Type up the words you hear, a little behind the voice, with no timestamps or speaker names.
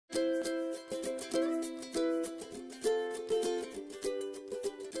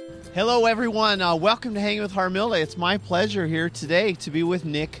Hello, everyone. Welcome to Hanging with Harmilda. It's my pleasure here today to be with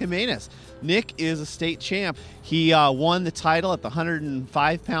Nick Jimenez. Nick is a state champ. He won the title at the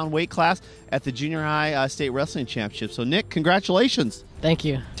 105-pound weight class at the junior high state wrestling championship. So, Nick, congratulations. Thank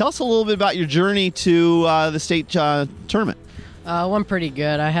you. Tell us a little bit about your journey to the state tournament. Went pretty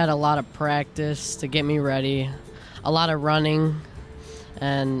good. I had a lot of practice to get me ready, a lot of running,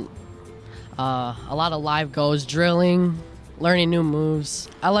 and a lot of live goes, drilling, learning new moves.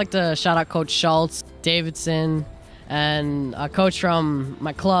 I like to shout out Coach Schultz, Davidson, and a coach from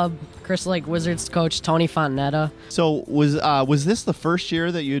my club, Crystal Lake Wizards coach Tony Fontanetta. So was this the first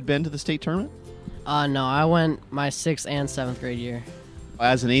year that you had been to the state tournament? No, I went my 6th and 7th grade year.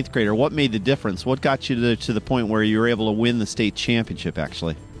 As an 8th grader, what made the difference? What got you to the point where you were able to win the state championship,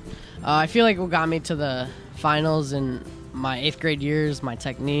 actually? I feel like what got me to the finals in my 8th grade years, my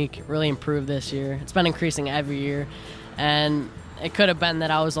technique really improved this year. It's been increasing every year. And it could have been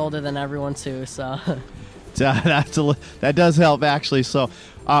that I was older than everyone, too. So that does help, actually. So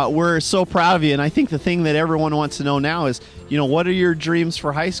we're so proud of you. And I think the thing that everyone wants to know now is, what are your dreams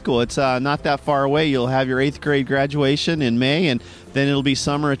for high school? It's not that far away. You'll have your 8th grade graduation in May, and then it'll be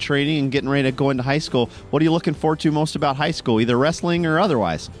summer of training and getting ready to go into high school. What are you looking forward to most about high school, either wrestling or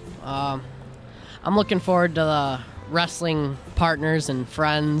otherwise? I'm looking forward to the wrestling partners and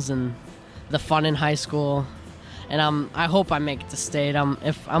friends and the fun in high school. And I hope I make it to state.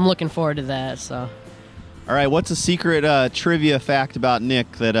 I'm looking forward to that. So, all right. What's a secret trivia fact about Nick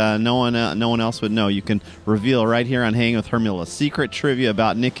that no one else would know? You can reveal right here on Hanging with Harmilda. Secret trivia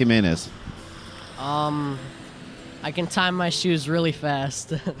about Nick Jimenez. I can tie my shoes really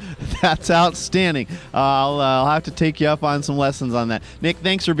fast. That's outstanding. I'll have to take you up on some lessons on that. Nick,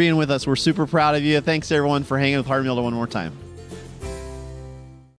 thanks for being with us. We're super proud of you. Thanks everyone for hanging with Harmilda one more time.